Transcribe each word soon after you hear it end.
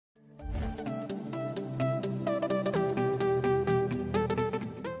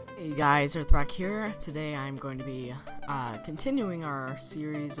Hey guys, Earthrock here. Today I'm going to be continuing our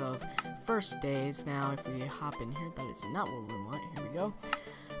series of first days. Now, if we hop in here, that is not what we want. Here we go.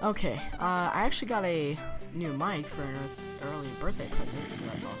 Okay, I actually got a new mic for an early birthday present, so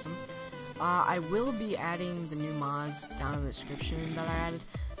that's awesome. I will be adding the new mods down in the description that I added,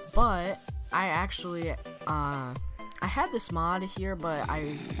 but I actually, I had this mod here, but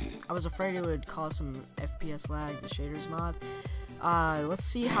I was afraid it would cause some FPS lag, the shaders mod. Let's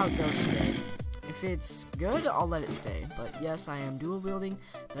see how it goes today. If it's good, I'll let it stay. But yes, I am dual wielding.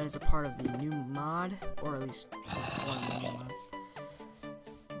 That is a part of the new mod, or at least one of the new mods.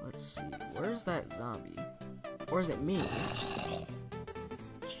 Let's see, where's that zombie? Or is it me?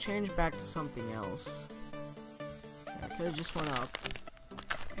 Let's change back to something else. Yeah, I could've just went up.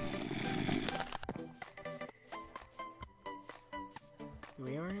 Do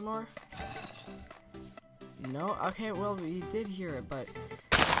we have any more? No? Okay, well, we did hear it, but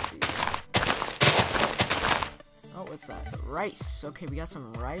let's see. Oh, what's that? Rice. Okay, we got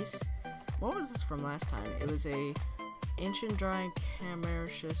some rice. What was this from last time? It was a ancient dry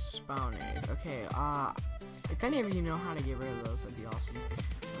camericious spawn egg. Okay, if any of you know how to get rid of those, that'd be awesome.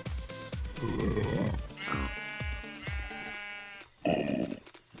 Let's...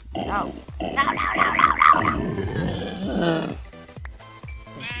 No! No!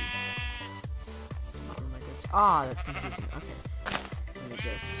 Ah, that's confusing. Okay. Let me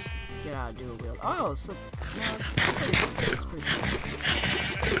just get out of dual wield. Oh, so no, it's pretty simple. It's pretty simple.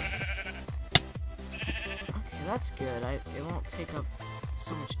 Okay, that's good. It won't take up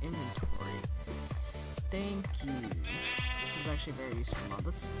so much inventory. Thank you. This is actually a very useful mod.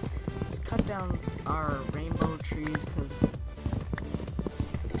 Let's cut down our rainbow trees, because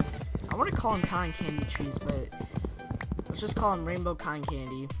I want to call them cotton candy trees, but let's just call them rainbow cotton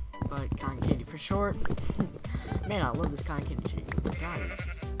candy. But cotton candy for short. Man, I love this cotton candy tree. God,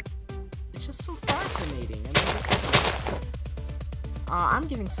 it's just so fascinating. I mean, just like, I'm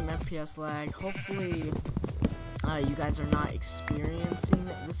getting some FPS lag. Hopefully, you guys are not experiencing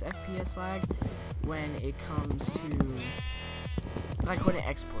this FPS lag when it comes to, like, when it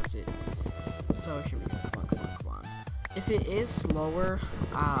exports it. So here we go. Come on. If it is slower,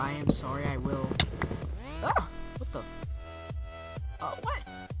 I am sorry. I will. Ah, what the? What?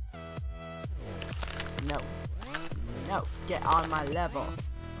 No, get on my level.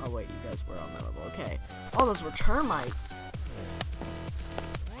 Oh wait, you guys were on my level. Okay. Oh, those were termites.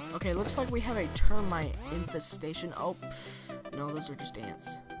 Okay, looks like we have a termite infestation. Oh, no, those are just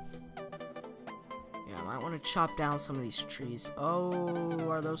ants. Yeah, I might want to chop down some of these trees. Oh,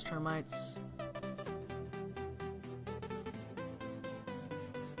 are those termites?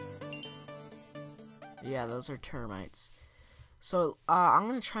 Yeah, those are termites. So, I'm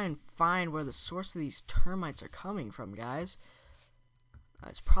going to try and find where the source of these termites are coming from, guys.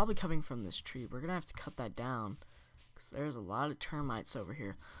 It's probably coming from this tree. We're going to have to cut that down, because there's a lot of termites over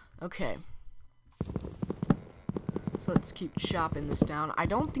here. Okay. So, let's keep chopping this down. I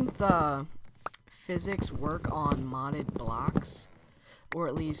don't think the physics work on modded blocks, or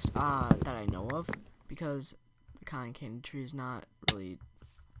at least, that I know of, because the cotton candy tree is not really...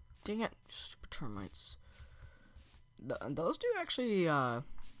 Dang it, stupid termites. Those do actually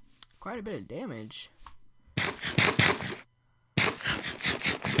quite a bit of damage.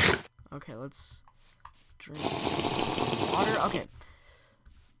 Okay, let's drink water. Okay,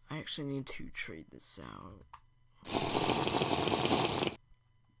 I actually need to trade this out.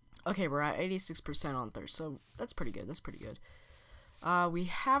 Okay, we're at 86% on thirst, so that's pretty good. That's pretty good. We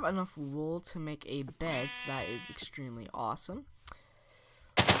have enough wool to make a bed, so that is extremely awesome.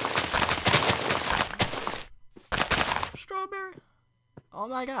 Strawberry? Oh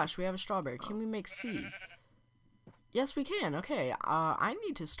my gosh, we have a strawberry. Can we make seeds? Yes, we can. Okay, I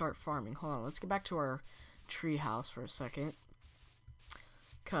need to start farming. Hold on, let's get back to our tree house for a second.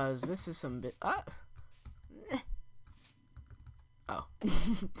 Because this is some Oh.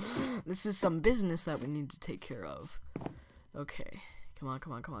 This is some business that we need to take care of. Okay. Come on.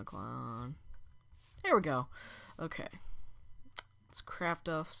 There we go. Okay. Let's craft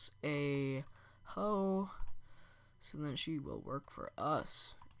us a hoe. So then she will work for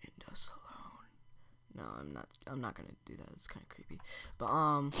us and us alone. No, I'm not gonna do that. It's kind of creepy. But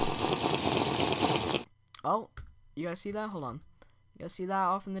oh, you guys see that? Hold on. You guys see that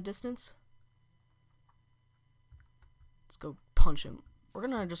off in the distance? Let's go punch him. We're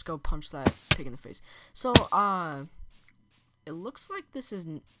gonna just go punch that pig in the face. So it looks like this is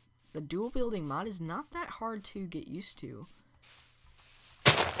the dual wielding mod is not that hard to get used to.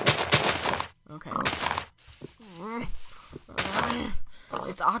 Okay.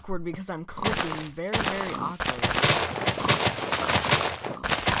 It's awkward because I'm clicking very, very awkward.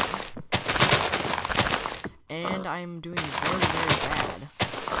 And I'm doing very, very bad.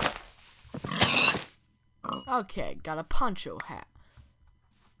 Okay, got a poncho hat.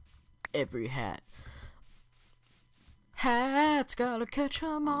 Every hat. Hat's gotta catch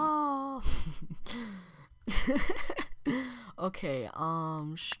 'em all. Okay,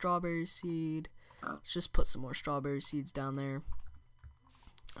 strawberry seed. Let's just put some more strawberry seeds down there.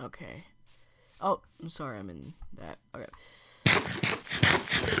 Okay. Oh, I'm sorry, I'm in that. Okay.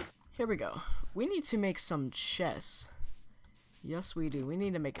 Here we go. We need to make some chests. Yes, we do. We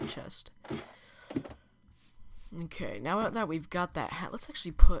need to make a chest. Okay, now that we've got that hat, let's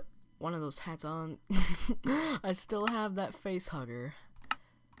actually put one of those hats on. I still have that face hugger.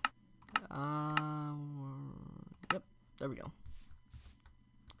 Yep, there we go.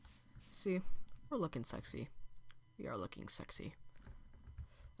 See, we're looking sexy. We are looking sexy.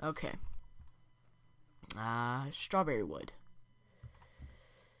 Okay. Strawberry wood.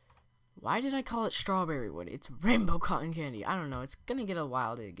 Why did I call it strawberry wood? It's rainbow cotton candy. I don't know. It's gonna get a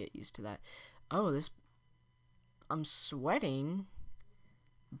while to get used to that. Oh, I'm sweating.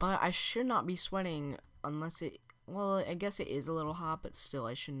 But I should not be sweating unless it... Well, I guess it is a little hot, but still,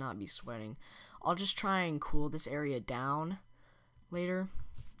 I should not be sweating. I'll just try and cool this area down later.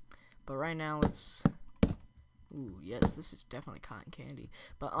 But right now, let's... Ooh, yes, this is definitely cotton candy.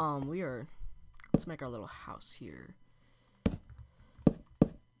 But, let's make our little house here.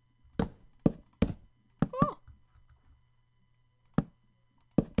 Oh!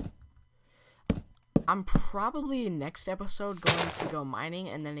 I'm probably next episode going to go mining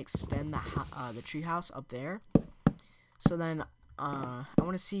and then extend the tree house up there. So then, I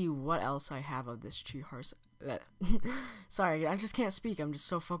want to see what else I have of this tree house. Sorry, I just can't speak. I'm just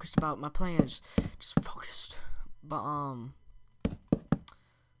so focused about my plans. Just focused. But,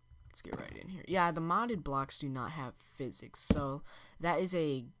 let's get right in here. Yeah, the modded blocks do not have physics, so that is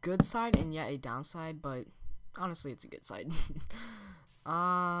a good side and yet a downside, but honestly, it's a good side.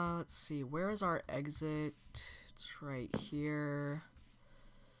 Let's see. Where is our exit? It's right here.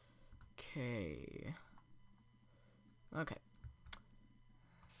 Okay. Okay.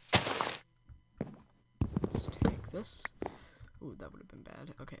 Let's take this. Ooh, that would have been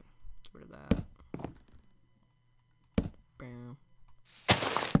bad. Okay. Get rid of that. Boom.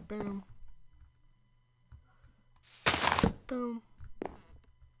 Boom. Boom.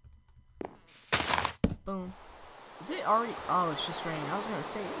 Boom. Is it already? Oh, it's just raining. I was gonna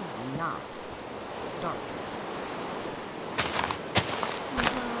say it is not dark.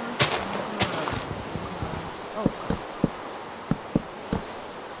 Oh.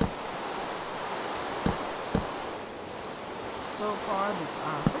 So far, this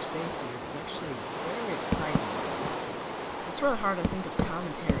first day series is actually very exciting. It's really hard to think of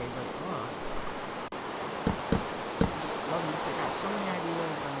commentary, but I'm just loving this. I got so many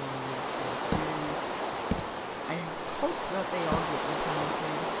ideas I want to make for the series. I hope that they all get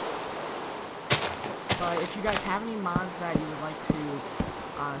implemented. But if you guys have any mods that you would like to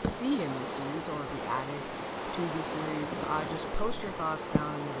see in this series or be added to this series, just post your thoughts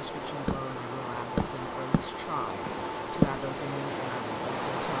down in the description below and I will add those in, or at least try to add those in, and I will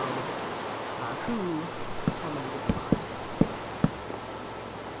also tell who told me to get them on.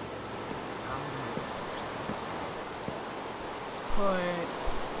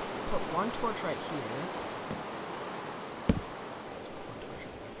 Let's put one torch right here. Let's put one torch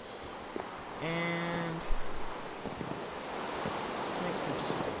right there. And let's make some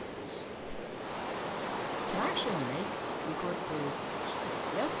stairs. Can I actually make eucalyptus?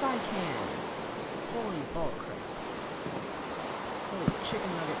 Yes, I can. Holy bulk crap. Holy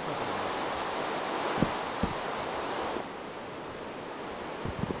chicken nugget fuzzy nuggets.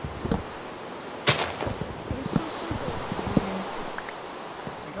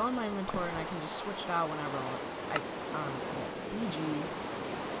 In my inventory and I can just switch it out whenever I want. So that's BG.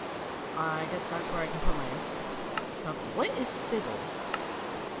 I guess that's where I can put my stuff. What is sigil?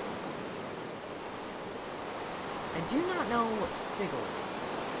 I do not know what sigil is.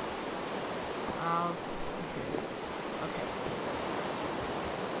 I'm curious. Okay.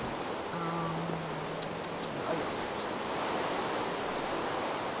 Oh yes.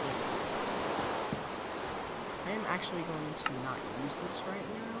 I am actually going to not use this right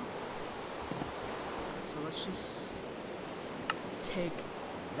now. So let's just take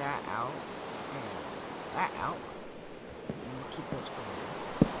that out and that out. And we'll keep those for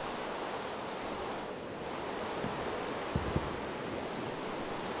later. Yeah, see,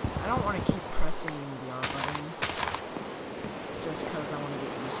 I don't want to keep pressing the R button just because I want to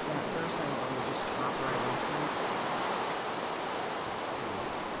get used to that first. I want to just hop right into it.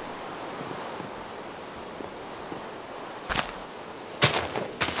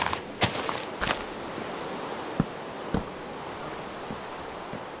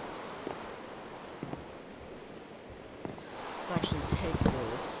 take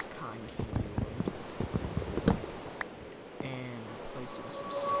this cotton candy wood and replace it with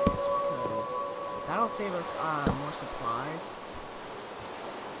some stairs because that'll save us more supplies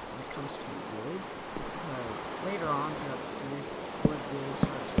when it comes to wood. Because later on throughout the series, wood will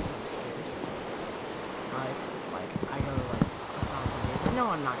start to become scarce. Like I go like 1,000 days. I know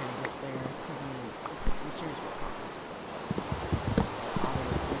I'm not gonna get there because I mean the series will probably be done. So I'll probably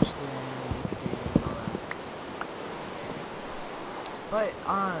reach the game and all that. But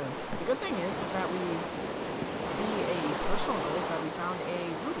the good thing is that a personal goal is that we found a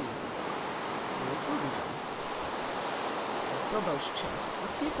ruby. So it's ruby gem. Let's build those chests.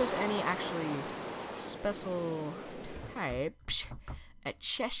 Let's see if there's any actually special types. A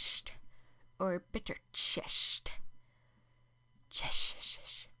chest or a bitter chest.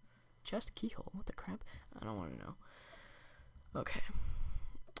 Chest keyhole. What the crap? I don't want to know. Okay.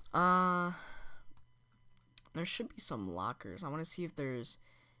 There should be some lockers. I want to see if there's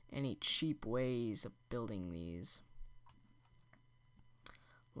any cheap ways of building these.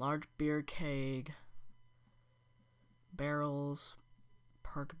 Large beer keg, barrels,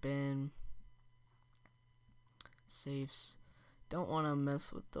 park bin, safes. Don't want to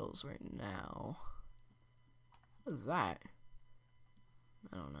mess with those right now. What is that?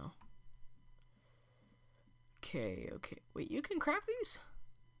 I don't know. Okay. Wait, you can craft these?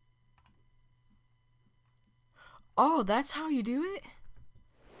 Oh, that's how you do it?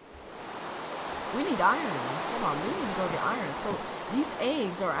 We need iron. Hold on, we need to go get iron. So, these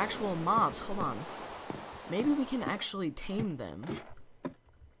eggs are actual mobs. Hold on. Maybe we can actually tame them.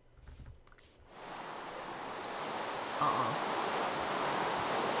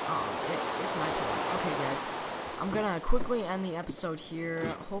 It's nighttime. Okay, guys. I'm gonna quickly end the episode here.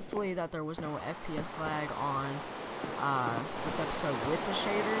 Hopefully that there was no FPS lag on this episode with the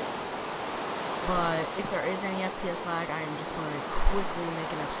shaders. But if there is any FPS lag, I am just going to quickly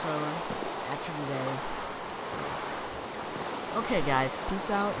make an episode after today. So, okay guys, peace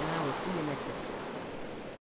out, and I will see you next episode.